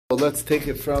let's take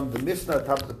it from the Mishnah,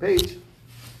 top of the page.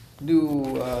 New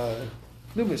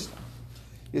Mishnah.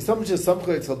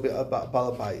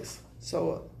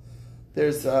 So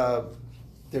there's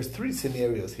three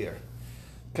scenarios here.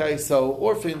 Okay, so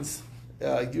orphans,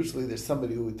 usually there's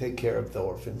somebody who would take care of the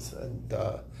orphans and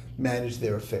manage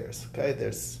their affairs. Okay,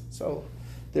 there's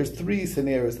three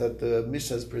scenarios that the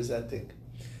Mishnah is presenting.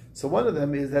 So one of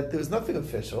them is that there's nothing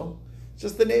official,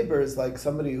 just the neighbor is like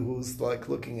somebody who's like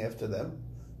looking after them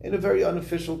in a very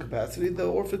unofficial capacity. The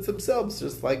orphans themselves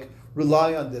just like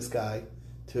rely on this guy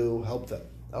to help them.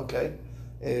 Okay,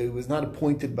 it was not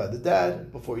appointed by the dad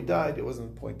before he died. It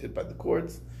wasn't appointed by the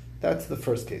courts. That's the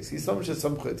first case. Case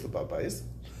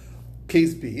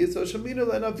B is or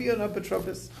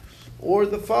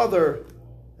the father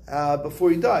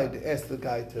before he died asked the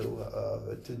guy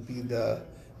to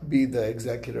be the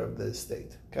executor of the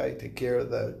estate. Okay, take care of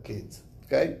the kids.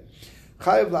 Okay,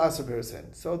 so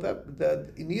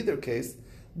that in either case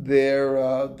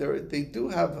they do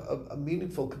have a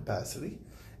meaningful capacity,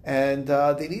 and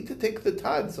they need to take the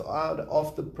tithes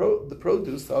off the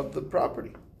produce of the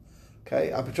property.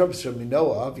 Okay,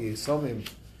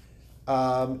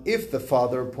 if the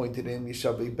father appointed him,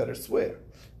 Yishavi better swear.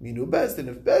 Minu Bezdin,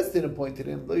 if Bezdin appointed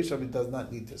him, Lo Yishavi does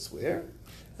not need to swear.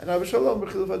 And Avashalom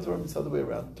it's the other way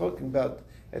around, talking about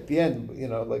at the end,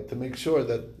 like to make sure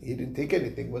that he didn't take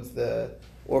anything. Once the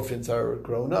orphans are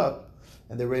grown up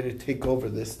and they're ready to take over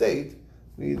the estate,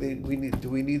 do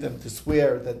we need them to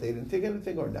swear that they didn't take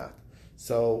anything or not?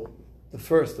 So the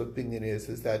first opinion is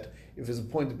that if it's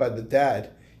appointed by the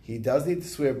dad, he does need to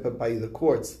swear, but by the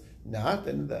courts, not,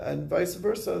 and vice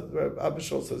versa. Abba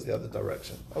Shol says the other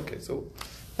direction. Okay, so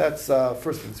that's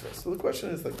first things first. So the question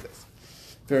is like this: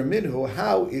 Verminhu,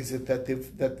 how is it that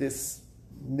this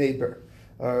neighbor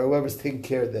or whoever's taking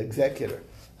care of the executor,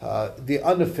 the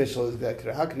unofficial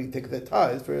executor, how can he take the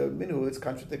tithes? For minhu, it's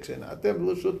contradiction. Atem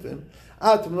lo shutvim,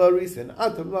 atem lo risin,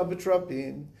 atem lo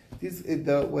betrapin.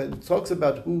 When it talks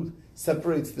about who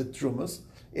separates the trumas,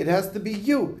 it has to be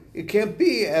you. It can't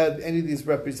be any of these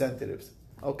representatives.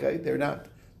 Okay, they're not.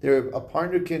 A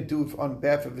partner can't do it on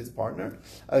behalf of his partner.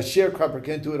 A sharecropper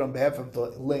can't do it on behalf of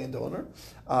the landowner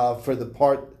for the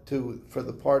part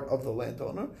of the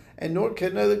landowner, and nor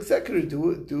can an executor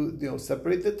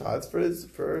separate the tithes for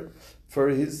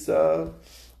his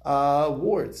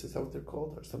wards. Is that what they're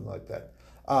called, or something like that?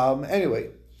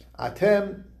 Anyway,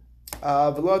 atem.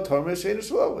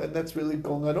 And that's really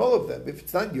going on all of them. If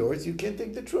it's not yours, you can't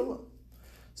take the truma.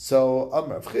 So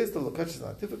Amar Avchiz, the lokash is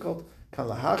not difficult. Kan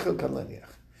lahachel, kan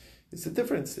leniach. It's a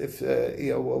difference. If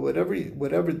whatever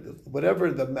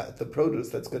the produce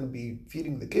that's going to be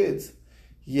feeding the kids,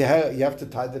 you have to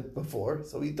tithe it before,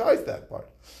 so he tithes that part.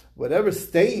 Whatever's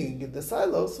staying in the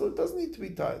silo, so it doesn't need to be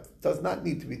tithed. Does not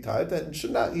need to be tithed, and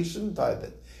he shouldn't tithe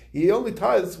it. He only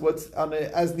tithes what's on an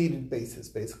as needed basis.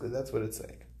 Basically, that's what it's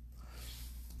saying.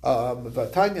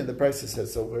 Vatanya, the Brisa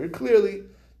says so very clearly.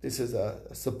 This is a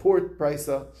support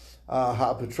Brisa.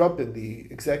 Ha'apetropin, the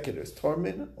executors,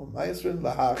 Tormin, Umayasrin,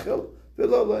 Lahachel,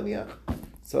 V'lo Laniach.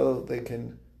 So they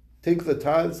can take the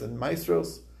tithes and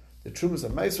maestros, the trumas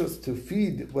and maestros, to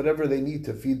feed whatever they need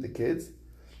to feed the kids.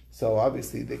 So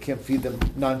obviously they can't feed them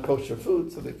non-kosher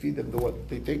food, so they feed them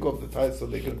they take off the tithes so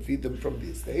they can feed them from the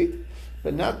estate.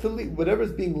 But not to leave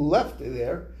whatever's being left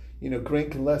there, grain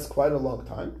can last quite a long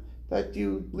time, that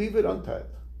you leave it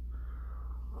untithed.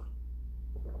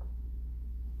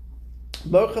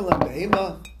 You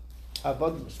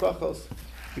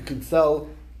can sell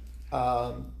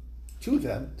to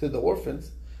them, to the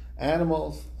orphans,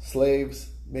 animals,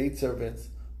 slaves, maidservants,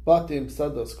 batim,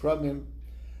 sados, kramim.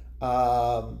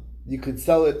 You can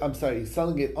sell it, he's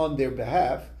selling it on their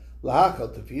behalf,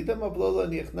 lahachal, to feed them,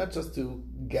 not just to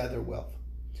gather wealth.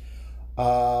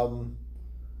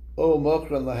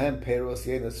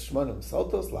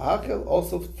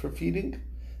 Also for feeding,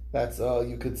 that's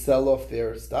you could sell off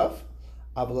their stuff.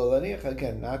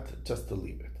 Again, not just to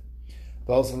leave it.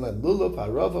 All the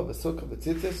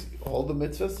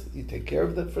mitzvahs, you take care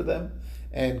of them for them,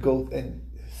 and go and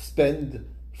spend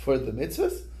for the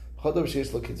mitzvahs.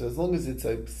 As long as it's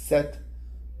a set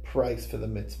price for the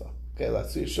mitzvah. Okay,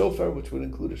 let's see a shofar, which would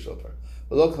include a shofar.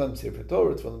 Any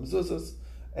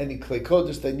klei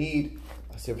kodesh they need,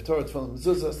 a sefer Torah, tefillin,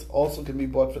 mezuzahs, also can be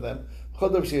bought for them.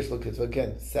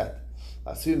 Again, set.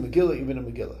 Megillah, even a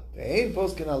Megillah.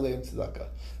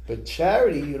 But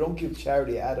charity, you don't give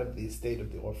charity out of the estate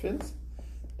of the orphans.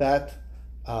 That's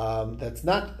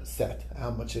not set how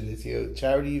much it is.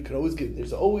 Charity you can always give.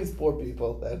 There's always poor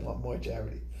people that want more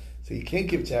charity. So you can't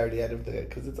give charity out of there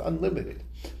because it's unlimited.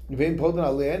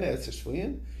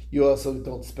 You also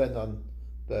don't spend on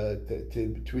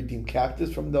to redeem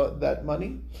captives from that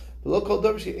money. Below called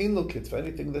Darvish ain't no kids for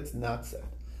anything that's not said.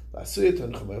 And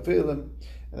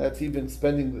that's even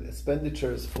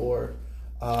expenditures for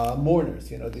mourners.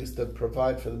 They used to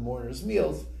provide for the mourners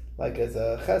meals, like as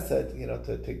a chesed,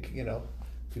 to take,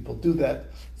 people do that.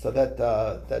 So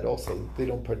that also they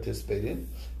don't participate in.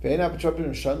 They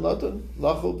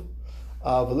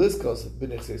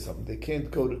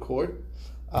can't go to court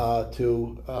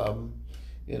to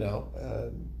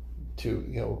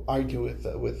argue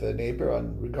with a neighbor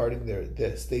regarding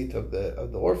the state of the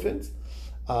orphans,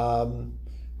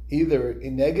 either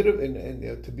in negative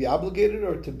and to be obligated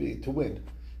or to win.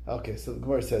 Okay, so the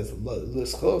Gemara says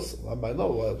lischos.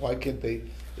 Why can't they?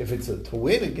 If it's to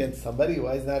win against somebody,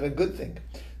 why is that a good thing?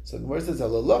 So the Gemara says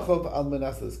alalachov al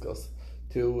manas lischos,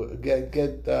 to get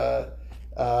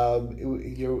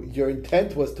your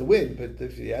intent was to win, but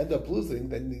if you end up losing,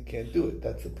 then you can't do it.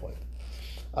 That's the point.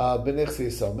 In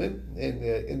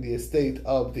the estate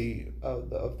of the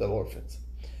orphans.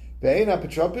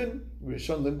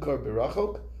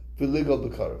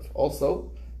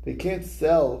 Also, they can't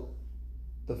sell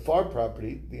the far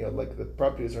property. Like the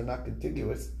properties are not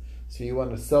contiguous, so you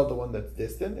want to sell the one that's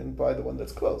distant and buy the one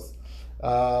that's close.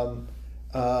 You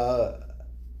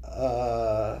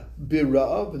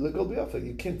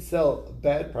can't sell a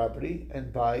bad property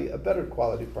and buy a better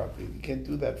quality property. You can't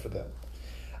do that for them.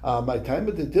 My time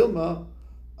at the Dilma,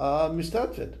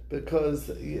 mishtatfin, because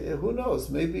who knows?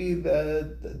 Maybe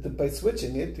by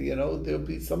switching it, there'll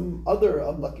be some other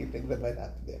unlucky thing that might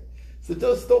happen there. So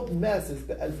just don't mess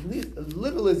as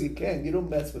little as you can. You don't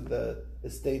mess with the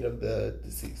estate of the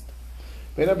deceased.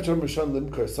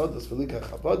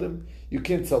 You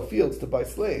can't sell fields to buy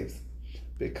slaves,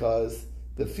 because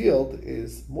the field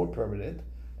is more permanent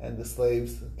and the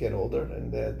slaves get older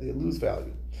and they lose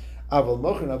value. Other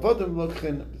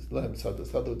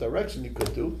direction you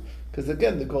could do, because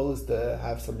again the goal is to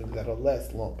have something that'll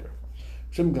last longer.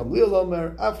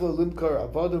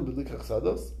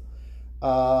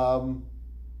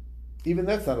 Even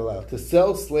that's not allowed. To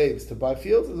sell slaves to buy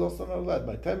fields is also not allowed.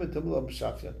 My time in Tumla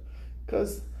B'Shafyan,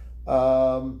 because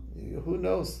who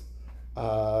knows?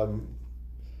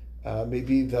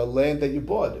 Maybe the land that you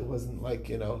bought, it wasn't like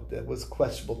it was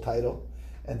questionable title,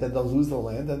 and then they'll lose the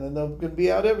land, and then they're going to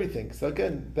be out everything. So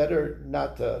again, better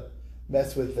not to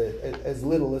mess with it as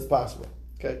little as possible.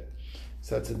 Okay,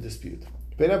 so that's a dispute.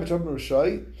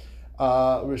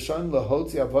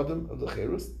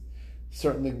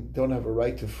 Certainly don't have a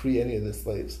right to free any of the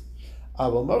slaves.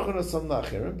 But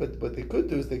what they could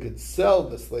do is they could sell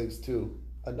the slaves to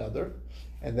another,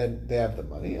 and then they have the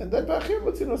money, and then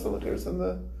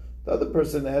the other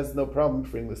person has no problem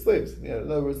freeing the slaves. In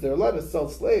other words, they're allowed to sell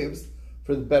slaves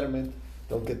for the betterment.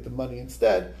 They'll get the money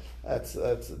instead. That's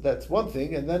one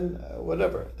thing, and then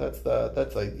whatever. That's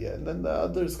the idea, and then the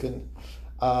others can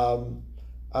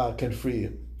free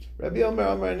you. Rabbi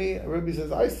Rabbi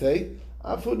says, I say,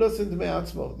 like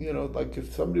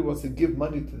if somebody wants to give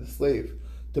money to the slave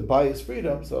to buy his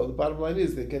freedom, so the bottom line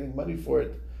is they're getting money for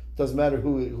it. Doesn't matter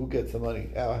who gets the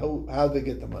money, how they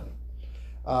get the money.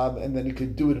 And then he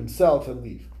could do it himself and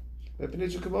leave.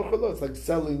 It's like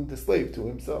selling the slave to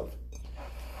himself.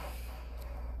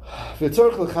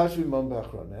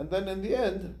 And then in the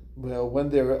end, when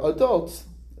they're adults,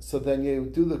 so then you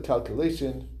do the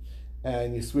calculation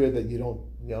and you swear that you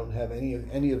don't have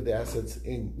any of the assets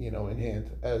in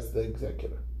hand as the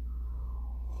executor.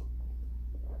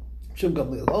 You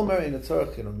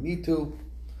don't need to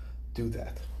do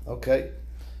that. Okay.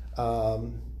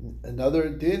 Another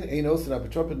din, you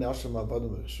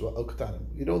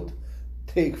don't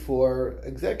take for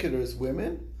executors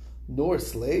women, nor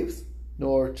slaves,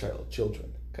 nor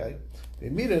children. Okay,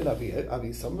 but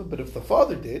if the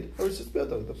father did, or it's just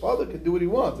the father can do what he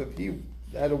wants. If he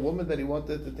had a woman that he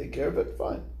wanted to take care of it,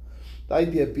 fine. The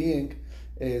idea being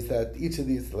is that each of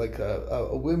these, like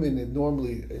a women,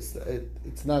 normally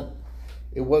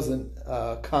it wasn't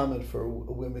common for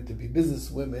women to be business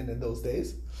women in those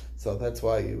days. So that's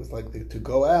why it was like to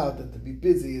go out and to be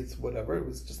busy, it's whatever. It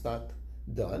was just not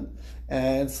done.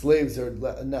 And slaves are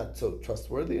not so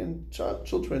trustworthy, and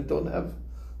children don't have,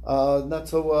 not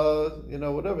so,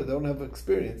 whatever. They don't have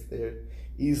experience. They're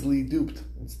easily duped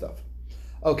and stuff.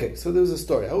 Okay, so there was a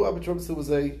story. How Apotropos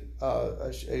was an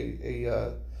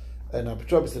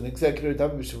Apotropos, an executor.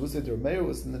 David B'Shavusah, the Rameir,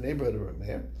 was in the neighborhood of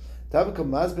Rameir. David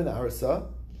Kamaz ben Arsa,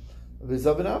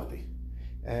 V'Zav Avdi.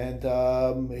 And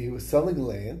he was selling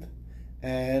land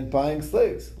and buying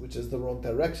slaves, which is the wrong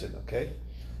direction, okay?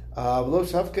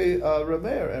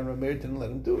 Rameir, and Rameir didn't let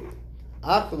him do it.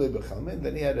 And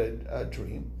then he had a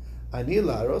dream. Ani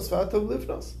laros v'atav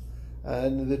livnos.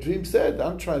 And the dream said,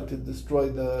 I'm trying to destroy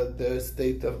the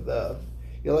estate of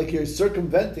You're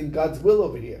circumventing God's will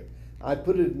over here. I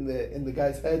put it in the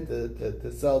guy's head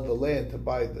to sell the land to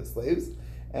buy the slaves,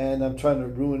 and I'm trying to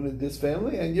ruin this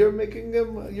family, and you're making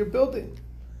them, you're building.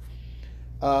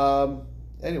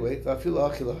 Anyway,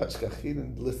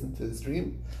 and listen to this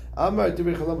dream. And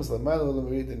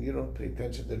you don't pay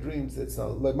attention to dreams. It's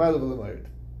not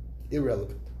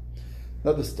irrelevant.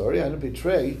 Another story. I don't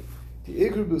betray.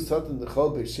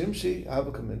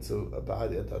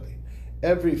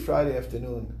 Every Friday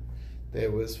afternoon,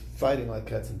 there was fighting like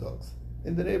cats and dogs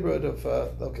in the neighborhood of.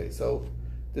 So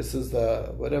this is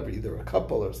whatever, either a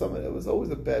couple or something. It was always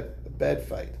a bad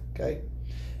fight. Okay.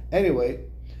 Anyway,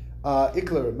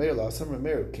 Ikla Rameir, some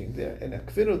Rameir came there, and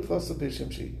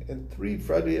and 3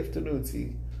 Friday afternoons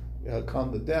he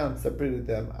calmed them down, separated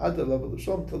them at the level of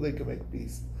Shom till they could make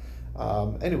peace.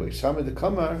 Anyway, Shama the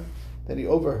Kamar, then he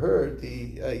overheard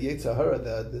the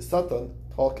Yetzirah, the Satan,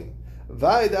 talking. Well,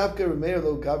 I can't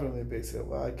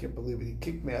believe it. He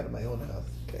kicked me out of my own house.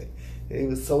 Okay, he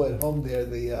was so at home there,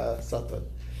 the Satan.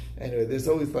 Anyway, there's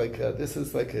always this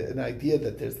is an idea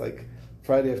that there's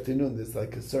Friday afternoon, there's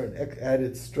a certain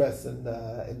added stress in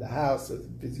the house,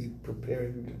 busy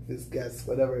preparing his guests,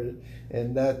 whatever,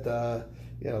 and that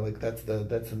that's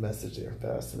the message there.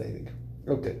 Fascinating.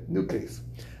 Okay, new case.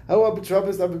 How about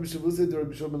Travis Rabbi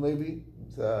Shimon Levi,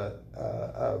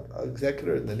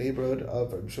 executor in the neighborhood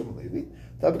of Rabbi Shimon Levi?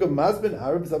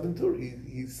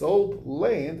 He sold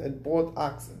land and bought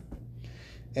oxen,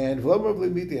 and he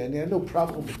had no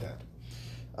problem with that.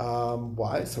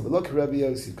 Why? So we look at Rabbi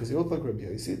Yossi, because he looked like Rabbi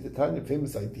Yossi at the time, a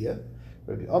famous idea.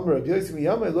 Rabbi Yossi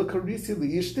Miyama, look harisi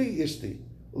li ishti.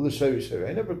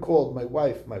 I never called my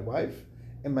wife,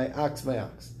 and my ox.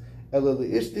 Ela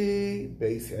li ishti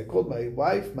beisi. I called my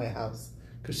wife my house,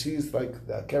 because she's like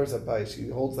the Karasapai, she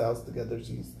holds the house together,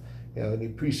 she's, and he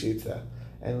appreciates that.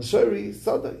 And Shari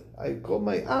Sadai, I call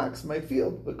my ox my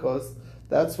field, because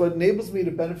that's what enables me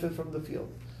to benefit from the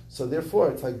field. So therefore,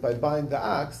 it's like by buying the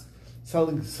ox,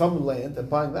 selling some land and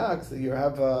buying the ox, you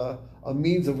have a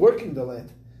means of working the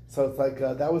land. So it's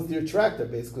that was your tractor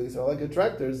basically. So a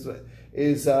tractor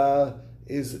is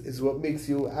what makes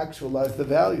you actualize the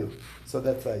value. So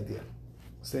that's the idea,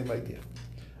 same idea.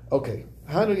 Okay,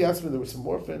 Hanu Yasmin, there were some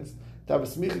orphans. They were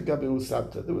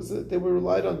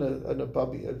relied on a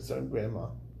bubby, a certain grandma.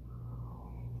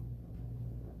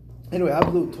 Anyway,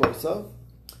 Ablu Torsa,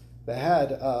 they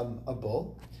had a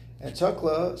bull. And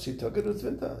Chakla, she took it to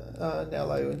Vinta, and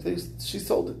she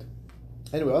sold it.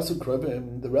 Anyway, also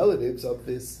Krobim, the relatives of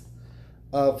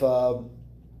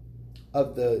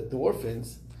the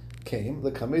orphans came.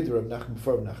 The Kameder of Nachman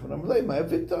before Nachman. I'm like, my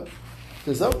Vinta,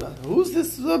 the Zavna. Who's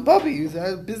this Bobby? Who's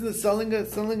had business selling the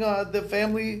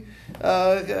family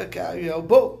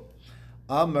bull?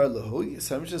 Amar Lahu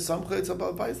Yisam Shesam Chayitz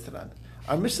Abal Vaystaran.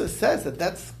 Our Mishnah says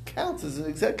that counts as an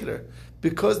executor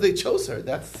because they chose her.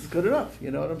 That's good enough.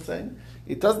 You know what I'm saying?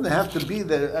 It doesn't have to be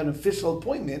an official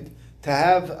appointment to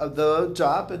have the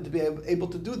job and to be able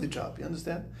to do the job. You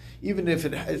understand? Even if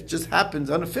it just happens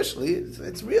unofficially,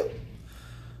 it's real.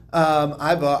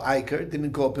 Iba Iker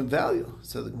didn't go up in value.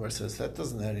 So the Gemara says that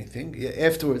doesn't add anything.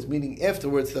 Afterwards,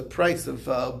 the price of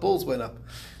bulls went up.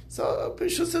 So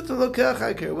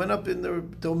it went up in the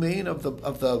domain of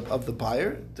the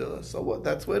buyer. So what?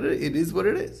 That's what it is. What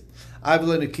it is. I've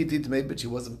learned a kitty made, but she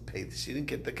wasn't paid. She didn't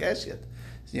get the cash yet.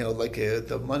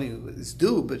 The money is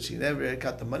due, but she never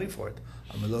got the money for it.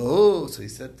 So he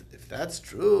said, if that's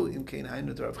true,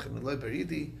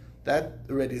 that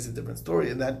already is a different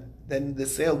story, and then the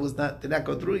sale did not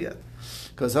go through yet.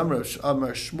 Because Amar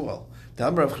Shmuel, the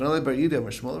Amar of Chanalei Bar Yidi,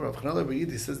 Amar Shmuel, Rav Chanalei Bar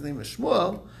Yidi says the name is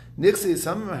Shmuel.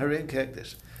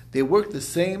 They work the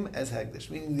same as Hegdish,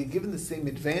 meaning they're given the same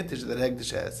advantage that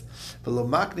Hegdish has. But for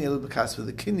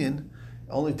the Kinyan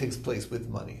only takes place with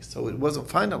money, so it wasn't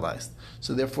finalized.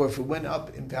 So therefore, if it went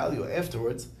up in value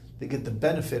afterwards, they get the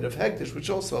benefit of Hegdish, which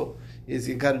also is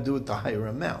you got to do it the higher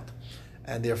amount,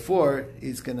 and therefore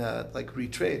he's gonna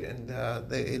retrade, and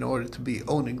in order to be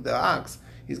owning the ox,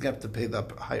 he's gonna have to pay the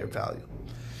higher value.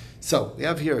 So we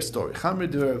have here a story. So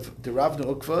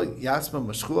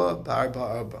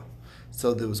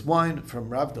there was wine from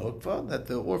Ravna Ukva that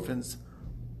the orphans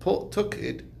took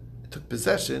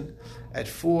possession at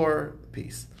 4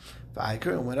 pieces.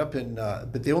 And went up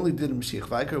but they only did a Mashiach.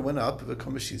 Vaiker went up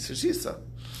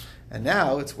and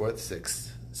now it's worth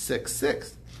 6.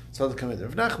 So the commander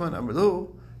of Nachman, Amrlu,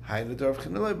 Hainu Darav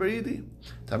Chanalei Bar Yidi,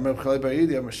 Tamar Chanalei Bar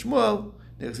Yidi, Amar Shmuel,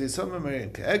 Nirchzi Sama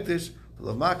Marian Ke'egdish.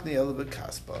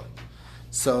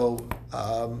 So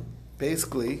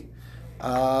basically,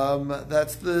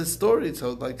 that's the story.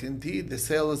 So indeed, the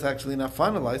sale is actually not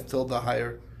finalized till the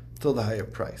higher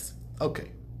price. Okay.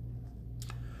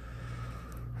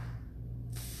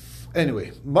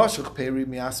 Anyway, Mashuk Peri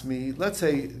Miasmi, let's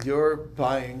say you're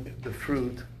buying the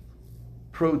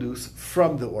produce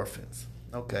from the orphans,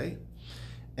 okay?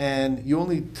 And you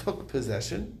only took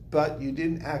possession, but you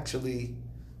didn't actually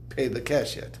pay the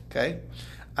cash yet, okay?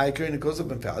 Aikar, and it goes up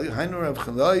in value. Hainu Rav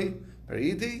Chalai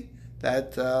Paridi,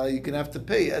 that you're going to have to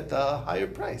pay at a higher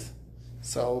price.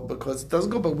 So, because it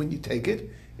doesn't go by when you take it,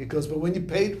 it goes by when you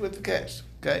paid with the cash,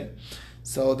 okay?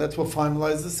 So that's what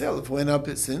finalizes the sale. If it went up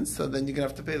since, so then you're going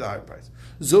to have to pay the higher price.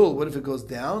 Zul, what if it goes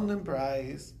down in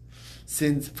price?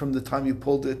 Since from the time you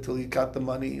pulled it till you got the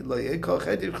money,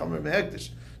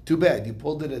 too bad, you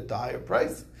pulled it at the higher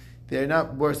price. They're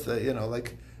not worth,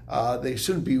 they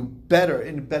shouldn't be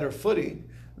in better footing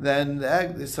than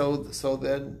the so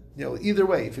then, either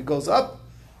way, if it goes up,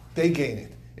 they gain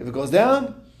it. If it goes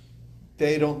down,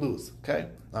 they don't lose. Okay?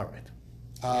 All right.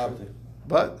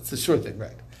 But it's a sure thing,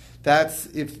 right? That's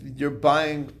if you're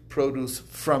buying produce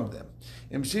from them.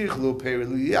 What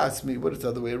if the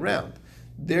other way around?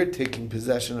 They're taking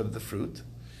possession of the fruit.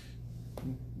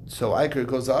 So Iker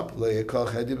goes up. They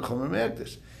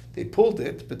pulled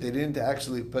it, but they didn't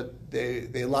actually, but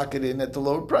they lock it in at the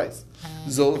lower price.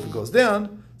 Zol, if it goes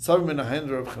down, then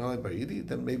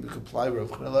maybe comply with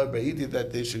Rav Chanel Ba'idi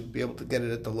that they should be able to get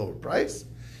it at the lower price.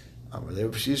 No.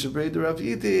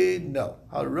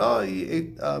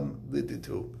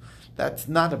 That's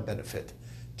not a benefit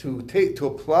to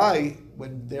apply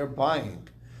when they're buying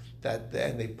that,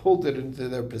 and they pulled it into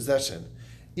their possession.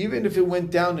 Even if it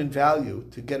went down in value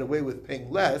to get away with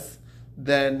paying less,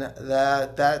 then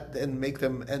that and make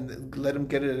them and let them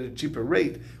get it at a cheaper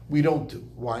rate. We don't do.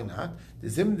 Why not?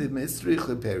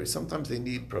 Sometimes they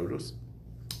need produce.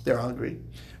 They're hungry.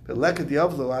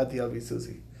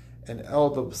 And all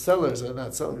the sellers are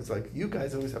not selling. It's like, you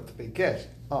guys always have to pay cash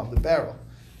on the barrel.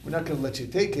 We're not going to let you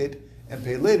take it and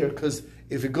pay later, because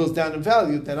if it goes down in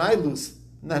value, then I lose.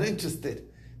 Not interested.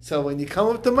 So when you come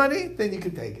up with the money, then you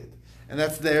can take it. And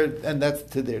that's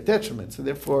to their detriment. So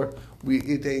therefore,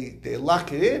 they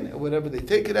lock it in, and whatever they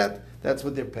take it at, that's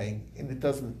what they're paying, and it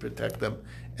doesn't protect them.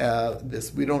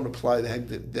 We don't apply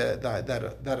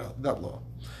that law.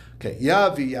 Okay,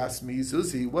 Yavi Yasmi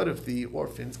Zuzi. What if the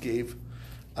orphans gave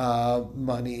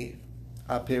money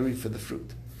peri for the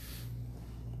fruit?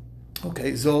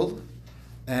 Okay, Zol,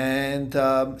 and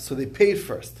so they paid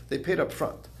first. They paid up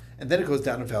front, and then it goes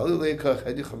down in value.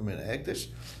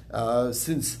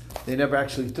 Since they never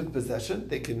actually took possession,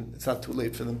 it's not too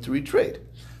late for them to retrade,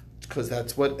 because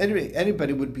that's what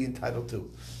anybody would be entitled to.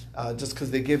 Just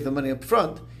because they gave the money up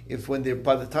front,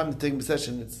 by the time they take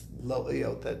possession, it's low.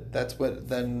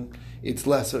 Then it's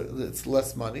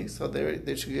less money, so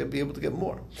they should be able to get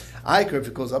more. If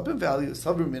it goes up in value,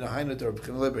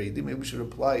 maybe we should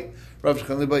apply Rav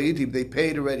Shechan Lebayiti. They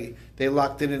paid already. They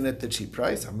locked it in at the cheap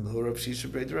price. That's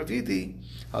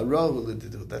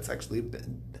actually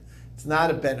it's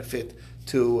not a benefit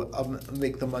to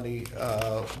make the money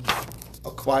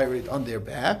acquire it on their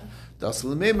behalf. Because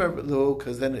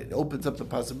then it opens up the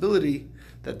possibility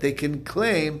that they can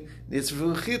claim,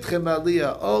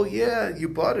 oh yeah, you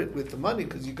bought it with the money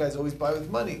because you guys always buy with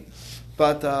money.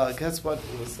 But guess what?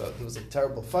 There was a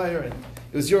terrible fire and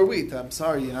it was your wheat. I'm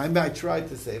sorry. I tried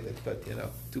to save it, but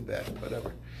too bad.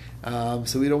 Whatever.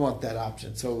 So we don't want that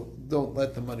option. So don't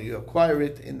let the money acquire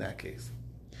it in that case.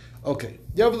 Okay.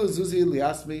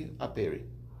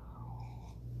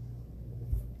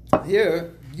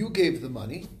 Here, you gave the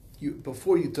money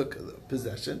before you took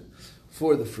possession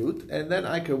for the fruit, and then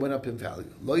Iker went up in value.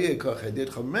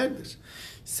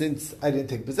 Since I didn't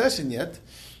take possession yet,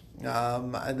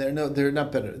 and they're not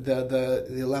better.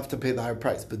 They'll have to pay the higher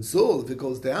price. But Zul, if it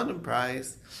goes down in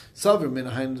price,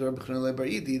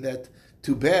 that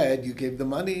too bad you gave the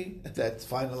money that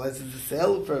finalizes the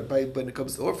sale when it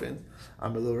comes to orphans.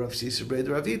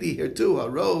 Here too,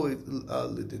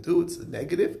 it's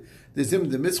negative. Maybe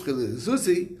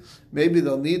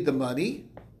they'll need the money,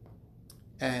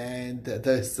 and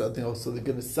so they're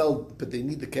going to sell, but they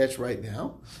need the cash right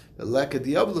now. And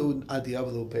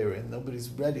nobody's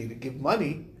ready to give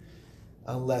money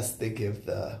unless they give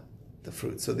the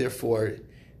fruit. So therefore,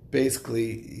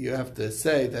 basically, you have to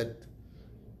say that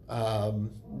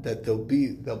they'll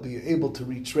be able to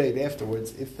retrade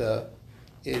afterwards if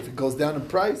it goes down in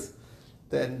price.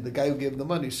 Then the guy who gave the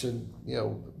money should,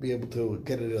 be able to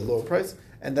get it at a lower price,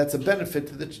 and that's a benefit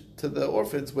to the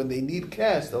orphans. When they need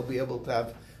cash, they'll be able to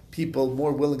have people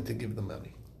more willing to give the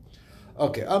money.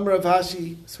 Okay, Rav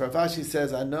Ashi. So Rav Ashi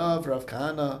says, "Anav Rav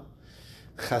Kahana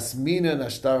chasmina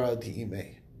nashtara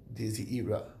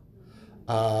di'ira."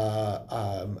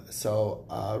 So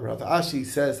Rav Ashi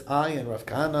says, I and Rav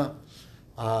Kahana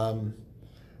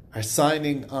are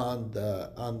signing on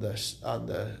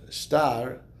the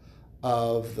star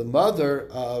of the mother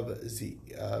of Z.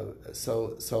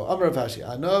 So Amar Rav Ashi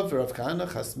Anov Rav Kahana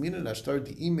Chasmina Nashtar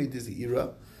Diime de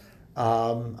Zeira.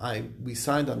 We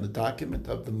signed on the document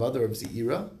of the mother of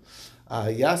Zeira.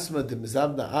 Yasma de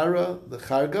Mizabna Ara the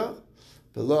Charga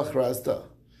Beloch Razda.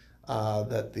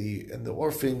 That the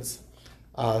orphans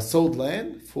sold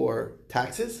land for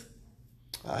taxes,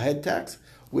 head tax,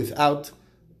 without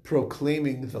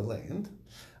proclaiming the land,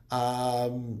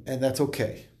 and that's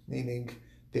okay. Meaning,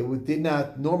 did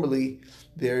not normally.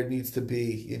 There needs to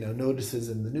be notices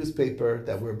in the newspaper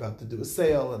that we're about to do a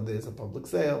sale and there's a public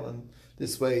sale, and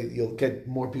this way you'll get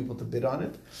more people to bid on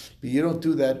it. But you don't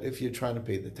do that if you're trying to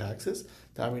pay the taxes.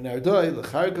 These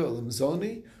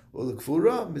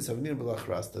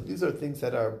are things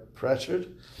that are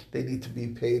pressured. They need to be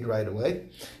paid right away,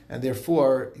 and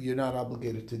therefore you're not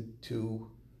obligated to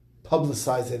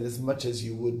publicize it as much as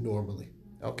you would normally.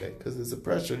 Okay, because there's a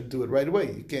pressure to do it right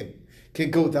away. You can't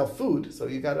go without food, so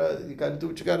you gotta do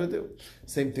what you gotta do.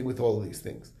 Same thing with all of these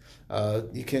things.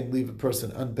 You can't leave a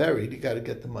person unburied. You got to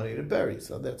get the money to bury.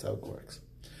 So that's how it works.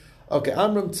 Okay,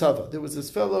 Amram Tzava. There was this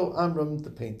fellow Amram the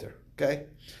painter. Okay,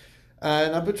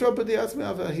 and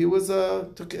he was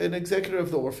took an executor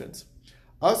of the orphans.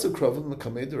 Also, Krovim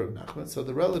l'kamed Rav Nachman. So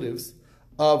the relatives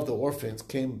of the orphans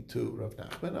came to Rav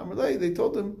Nachman. Amalei, they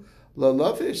told him, La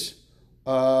lavish,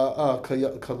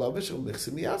 kalavish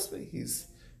u'michsim yasmi. He's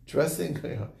dressing.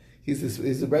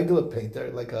 He's a regular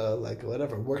painter, like a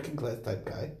whatever working class type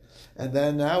guy, and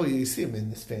then now you see him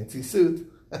in this fancy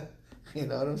suit. You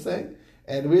know what I'm saying?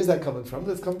 And where's that coming from?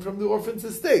 That's coming from the orphan's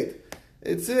estate.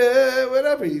 It's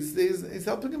whatever. He's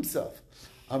helping himself.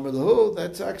 Amar lahu,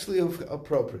 that's actually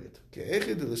appropriate. He's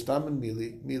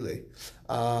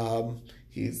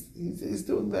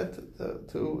doing that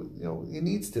he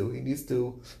needs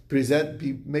to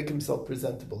make himself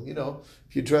presentable.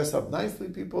 If you dress up nicely,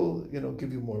 people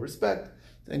give you more respect,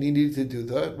 and he needs to do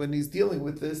that when he's dealing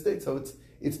with the estate. So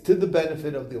it's to the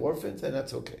benefit of the orphans, and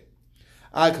that's okay.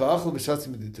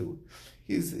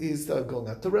 He's going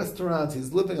out to restaurants.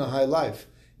 He's living a high life.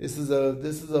 This is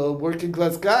a working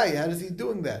class guy. How is he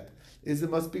doing that? It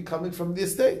must be coming from the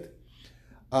estate.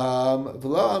 So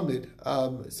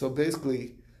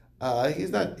basically,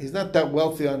 he's not that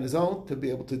wealthy on his own to be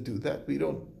able to do that. We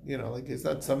don't, he's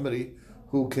not somebody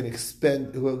who can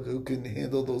who can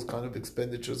handle those kind of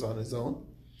expenditures on his own.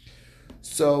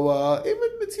 So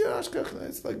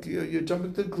it's like you're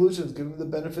jumping to conclusions, giving him the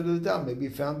benefit of the doubt. Maybe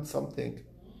he found something.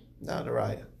 Not a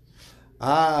raya.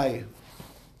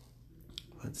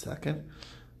 One second.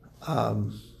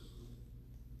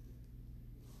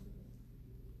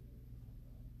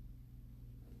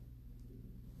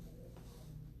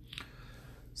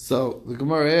 So the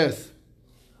Gemara is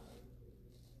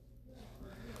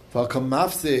Falkam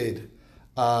Mafsid,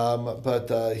 but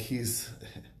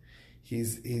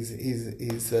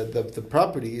the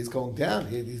property is going down.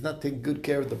 He's not taking good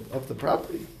care of the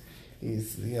property.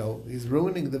 He's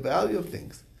ruining the value of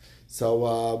things. So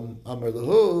Amar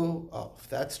Lahu, if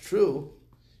that's true,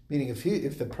 meaning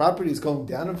if the property is going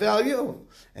down in value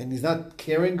and he's not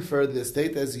caring for the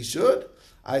estate as he should,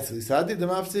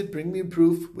 bring me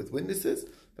proof with witnesses,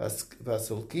 and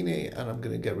I'm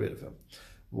going to get rid of him.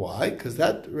 Why? Because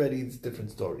that already is a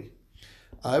different story.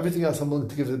 Everything else I'm willing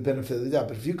to give the benefit of the doubt.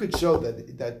 But if you could show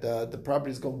that the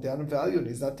property is going down in value and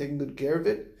he's not taking good care of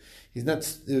it, he's not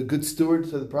a good steward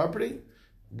to the property,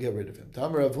 get rid of him.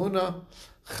 Tam Rav Huna,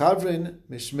 Chavrin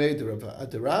Mishmei Rav.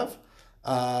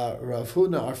 Rav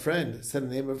Huna, our friend, said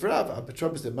the name of Rav.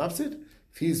 Apatrobis de Mafsid.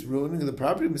 If he's ruining the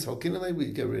property, Mishalkinale,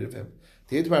 we get rid of him.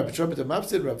 Teitmar Apatrobis de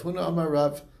Mafsid. Rav Huna Amar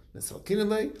Rav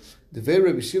Mishalkinale. Devei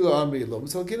Rabbi Shilo Amri Lo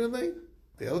Mishalkinale.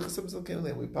 The Elchas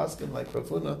Mishalkinale. We pass him like Rav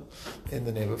Huna in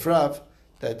the name of Rav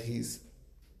that he's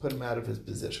put him out of his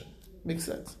position. Makes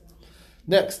sense.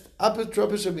 Next, if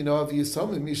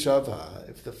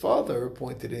the father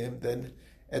appointed him, then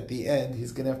at the end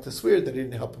he's going to have to swear that he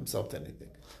didn't help himself to anything.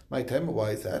 My time,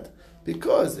 why is that?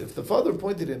 Because if the father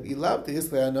appointed him,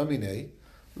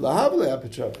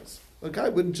 the guy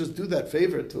wouldn't just do that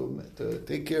favor to him to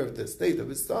take care of the estate of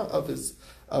his son, of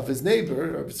his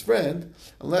neighbor, of his friend,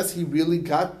 unless he really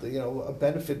got a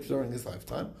benefit during his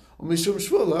lifetime. And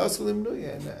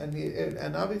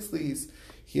obviously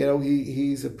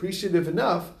he's appreciative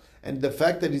enough, and the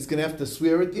fact that he's going to have to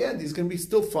swear at the end, he's going to be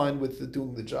still fine with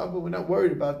doing the job, but we're not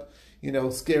worried about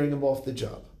scaring him off the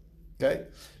job. Okay,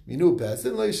 but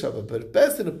if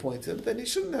Bezdin appoints him, then he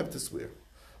shouldn't have to swear.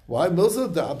 Why?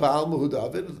 Bezdin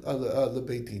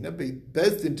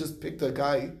just picked a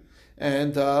guy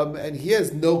and he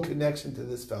has no connection to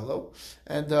this fellow,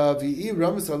 and you're going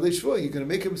to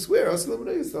make him swear. So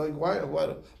like,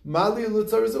 what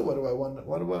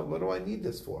do I need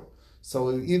this for?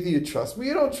 So either you trust me, or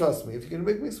you don't trust me. If you're going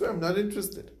to make me swear, I'm not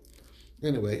interested.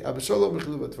 Anyway,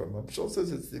 Abishol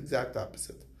says it's the exact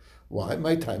opposite. Why?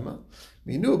 My timer.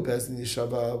 Minu Bezdin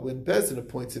Yishava, when Bezdin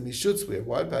appoints him, he should swear.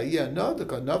 Why?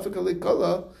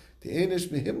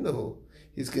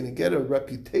 He's going to get a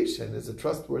reputation as a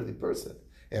trustworthy person.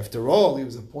 After all, he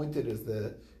was appointed as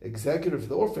the executor for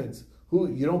the orphans. Who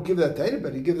you don't give that to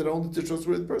anybody, you give that only to a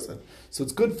trustworthy person. So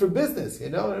it's good for business, you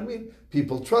know what I mean?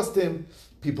 People trust him,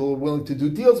 people are willing to do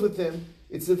deals with him.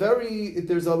 There's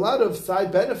a lot of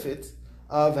side benefits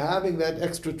of having that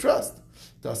extra trust.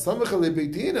 Look,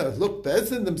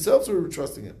 Bezdin themselves were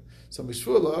trusting him. So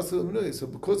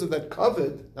because of that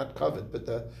not covet, but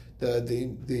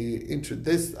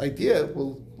this idea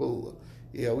will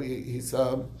he's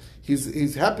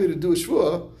happy to do a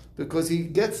shvua because he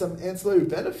gets some ancillary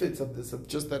benefits of this, of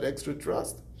just that extra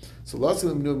trust. So they're not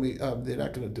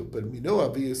going to do it. But if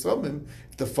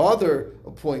the father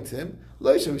appoints him,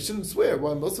 he shouldn't swear.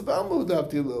 Why?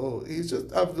 He's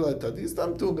just he's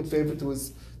not doing a favor to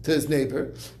his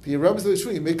neighbor. If you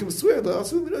make him swear,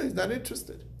 he's not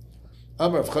interested.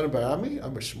 Amar Avchan Barami,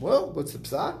 Amar Shmuel, what's the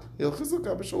psak? We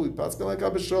pass like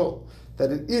Abishol,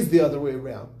 that it is the other way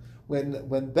around.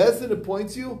 When Bezdin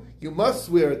appoints you, you must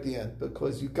swear at the end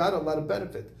because you got a lot of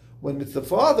benefit. When it's the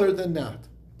father, then not.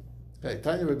 Okay,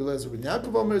 Tanya Rebbe Lezer ben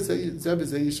Yaakov Omer Zeb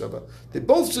Yishava. They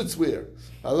both should swear.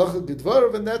 Halacha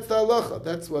Gedvarav, and that's the halacha.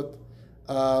 That's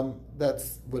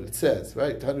what it says,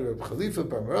 right? Tanya Rebbe Khalifa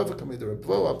Bar Merava Kamei Rebbe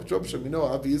Vo Apitrov Shemino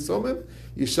Avi Yisomim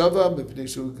Yishava Mipnei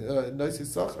Shu Noisi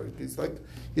Sachar. He's like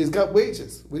he's got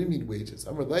wages. What do you mean wages?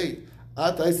 Amar Lei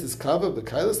At Isis Kava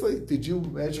Bekailasli. Did you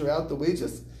measure out the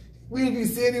wages? We didn't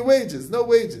see any wages. No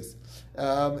wages.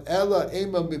 Ella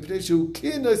Ema Mipnei Shu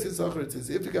Kin Noisi Sachar. It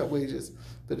says if you got wages.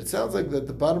 But it sounds like that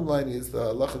the bottom line is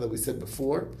the halacha that we said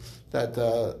before, that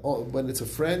when it's a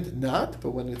friend, not,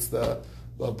 but when it's the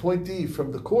appointee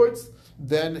from the courts,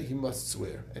 then he must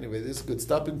swear. Anyway, this is a good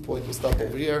stopping point. We'll stop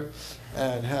over here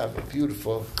and have a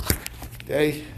beautiful day.